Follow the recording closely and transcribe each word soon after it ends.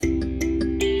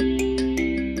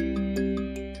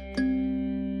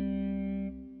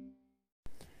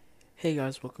Hey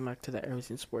guys, welcome back to the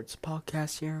Everything Sports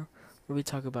podcast here, where we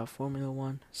talk about Formula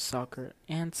One, soccer,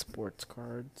 and sports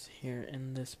cards here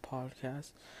in this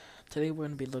podcast. Today we're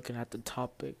going to be looking at the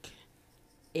topic,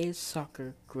 is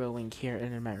soccer growing here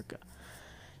in America?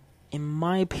 In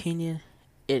my opinion,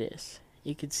 it is.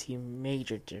 You can see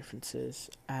major differences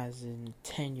as in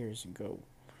 10 years ago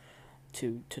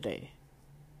to today.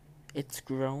 It's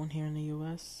grown here in the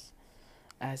US,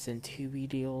 as in TV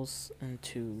deals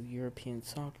into European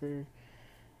soccer.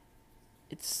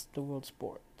 It's the world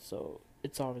sport, so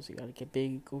it's obviously got to get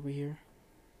big over here.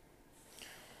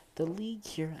 The league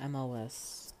here,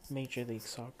 MLS, Major League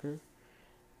Soccer,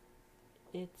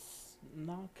 it's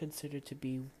not considered to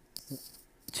be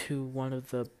to one of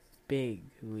the big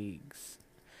leagues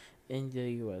in the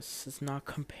US. It's not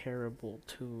comparable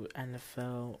to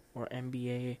NFL or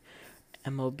NBA,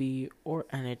 MLB, or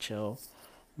NHL,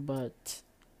 but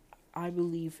I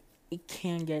believe it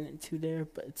can get into there,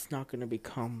 but it's not going to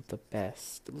become the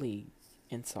best league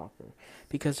in soccer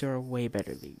because there are way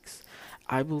better leagues.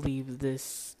 I believe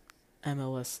this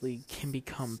MLS league can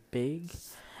become big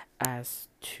as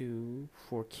to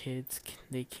for kids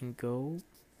they can go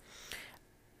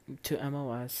to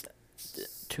MLS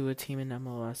to a team in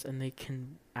MLS and they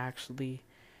can actually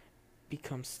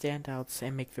become standouts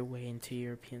and make their way into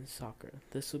European soccer.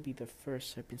 This will be the first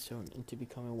stepping stone into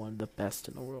becoming one of the best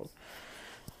in the world.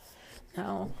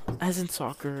 Now, as in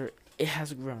soccer, it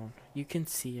has grown. You can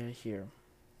see it here.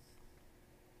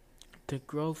 The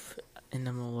growth in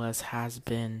MLS has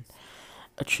been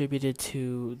attributed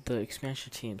to the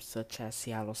expansion teams such as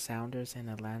Seattle Sounders and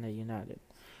Atlanta United,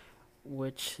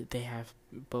 which they have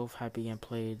both have begun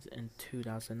played in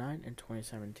 2009 and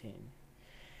 2017.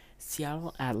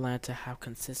 Seattle and Atlanta have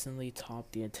consistently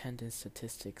topped the attendance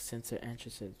statistics since their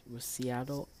entrances, with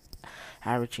Seattle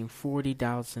averaging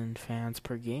 40,000 fans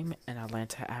per game and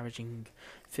Atlanta averaging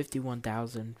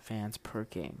 51,000 fans per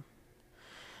game.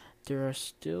 There are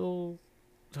still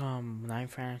 9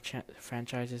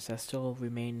 franchises that still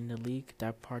remain in the league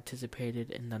that participated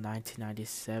in the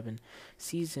 1997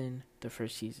 season, the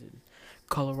first season.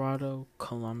 Colorado,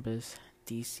 Columbus,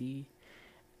 DC,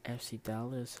 FC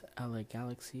Dallas, LA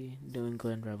Galaxy, New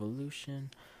England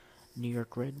Revolution, New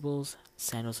York Red Bulls,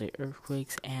 San Jose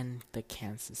Earthquakes, and the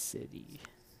Kansas City.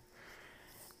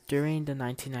 During the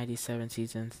 1997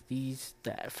 season, the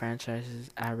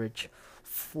franchises averaged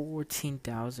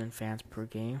 14,000 fans per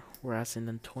game, whereas in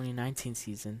the 2019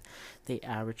 season, they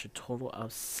averaged a total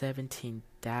of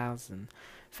 17,000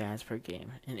 fans per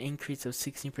game, an increase of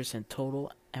 16%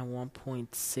 total and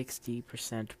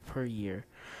 1.60% per year.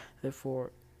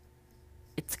 Therefore,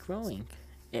 it's growing.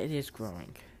 It is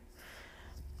growing.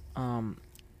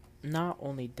 Not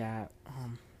only that,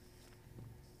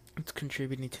 it's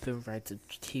contributing to the rights of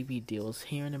TV deals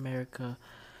here in America.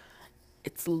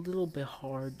 It's a little bit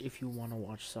hard if you want to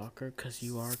watch soccer because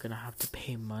you are gonna have to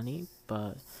pay money,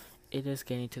 but it is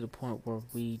getting to the point where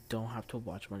we don't have to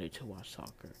watch money to watch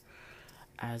soccer.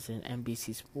 As in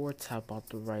NBC Sports have bought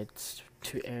the rights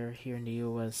to air here in the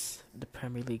US the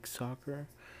Premier League soccer.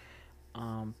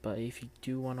 But if you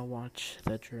do want to watch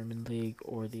the German league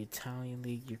or the Italian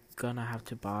league, you're gonna have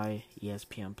to buy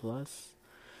ESPN Plus.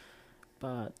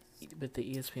 But with the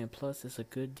ESPN Plus, it's a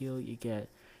good deal. You get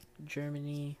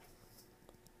Germany,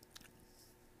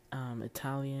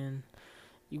 Italian.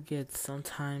 You get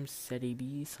sometimes Serie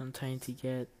B. Sometimes you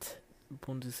get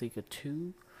Bundesliga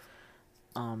 2.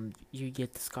 You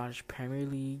get the Scottish Premier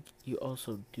League. You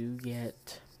also do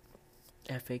get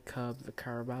FA Cup, the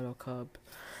Carabao Cup,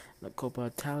 the Coppa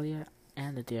Italia,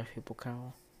 and the DFB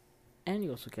Pokal. And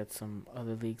you also get some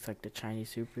other leagues like the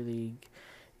Chinese Super League,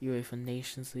 UEFA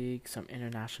Nations League, some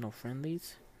international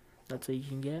friendlies. That's what you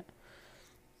can get.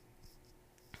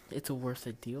 It's a worth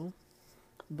it deal.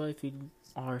 But if you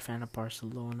are a fan of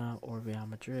Barcelona or Real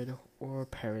Madrid or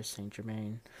Paris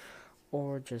Saint-Germain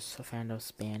or just a fan of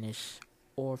Spanish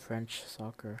or French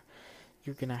soccer,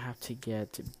 you're going to have to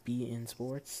get beIN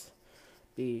Sports.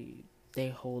 They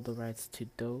hold the rights to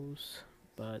those,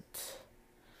 but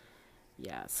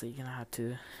yeah, so you're gonna have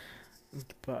to,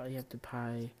 but you have to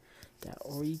buy that,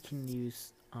 or you can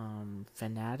use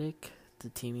Fanatic, the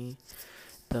TV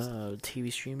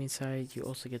streaming site. You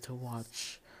also get to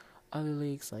watch other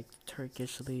leagues like the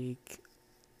Turkish league,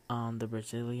 the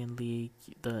Brazilian league,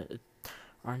 the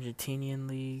Argentinian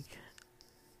league,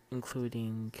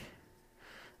 including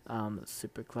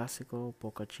Super Clásico,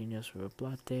 Boca Juniors, River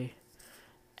Plate.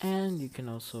 And you can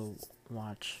also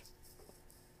watch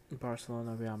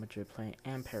Barcelona, Real Madrid playing,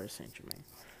 and Paris Saint-Germain.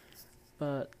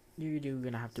 But you're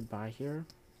going to have to buy here.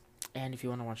 And if you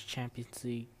want to watch Champions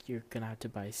League, you're going to have to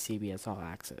buy CBS All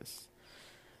Access.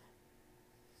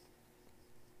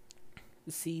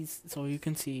 so you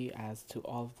can see as to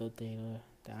all of the data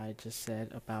that I just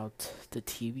said about the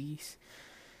TVs,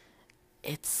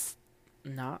 it's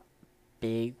not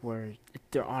big where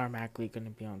they're automatically going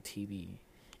to be on TV.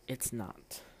 It's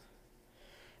not.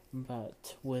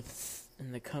 But with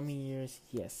in the coming years,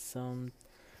 yes, some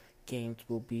games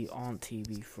will be on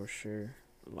TV for sure.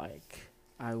 Like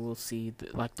I will see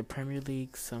like the Premier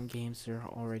League. Some games are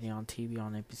already on TV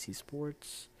on NBC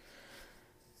Sports.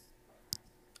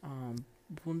 Um,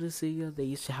 Bundesliga, they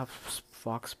used to have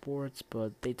Fox Sports,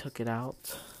 but they took it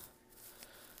out.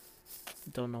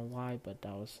 Don't know why, but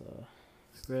that was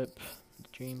a rip,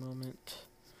 dream moment.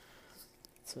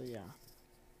 So yeah,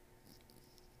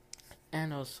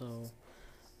 and also,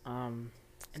 in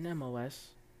MLS,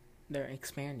 they're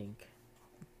expanding.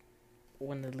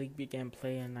 When the league began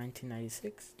play in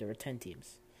 1996, there were 10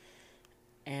 teams,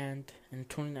 and in the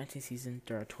 2019 season,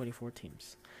 there are 24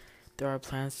 teams. There are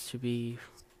plans to be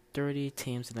 30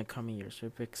 teams in the coming years,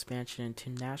 with expansion into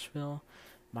Nashville,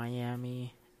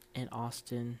 Miami, and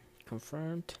Austin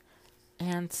confirmed,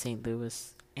 and St.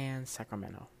 Louis and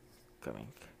Sacramento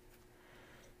going.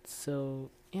 So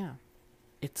yeah,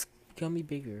 it's gonna be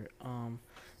bigger.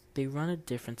 They run a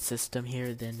different system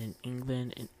here than in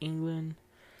England. In England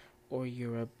or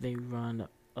Europe, they run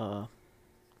a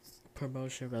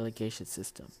promotion relegation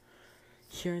system.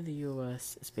 Here in the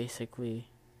U.S., it's basically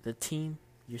the team,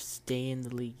 you stay in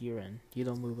the league you're in. You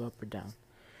don't move up or down.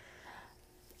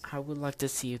 I would like to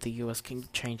see if the U.S. can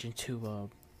change into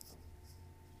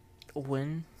a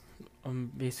win,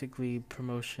 basically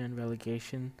promotion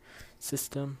relegation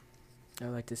system. I'd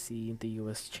like to see the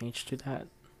U.S. change to that.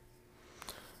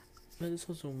 But there's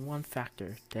also one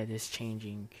factor that is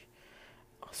changing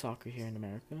soccer here in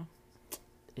America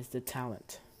is the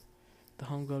talent. The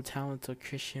homegrown talents of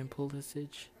Christian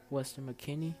Pulisic, Weston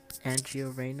McKennie, and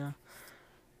Gio Reyna.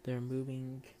 They're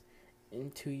moving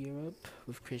into Europe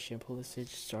with Christian Pulisic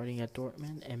starting at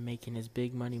Dortmund and making his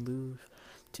big money move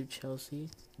to Chelsea.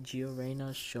 Gio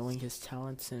Reyna showing his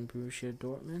talents in Borussia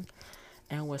Dortmund,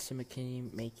 and Weston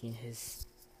McKennie making his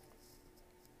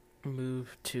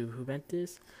move to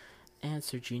Juventus, and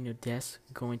Serginho Dest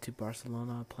going to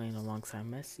Barcelona playing alongside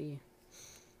Messi.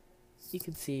 You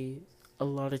can see a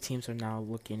lot of teams are now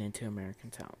looking into American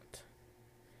talent.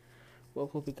 Well,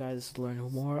 hope you guys learn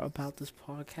more about this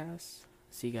podcast.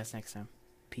 See you guys next time.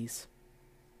 Peace.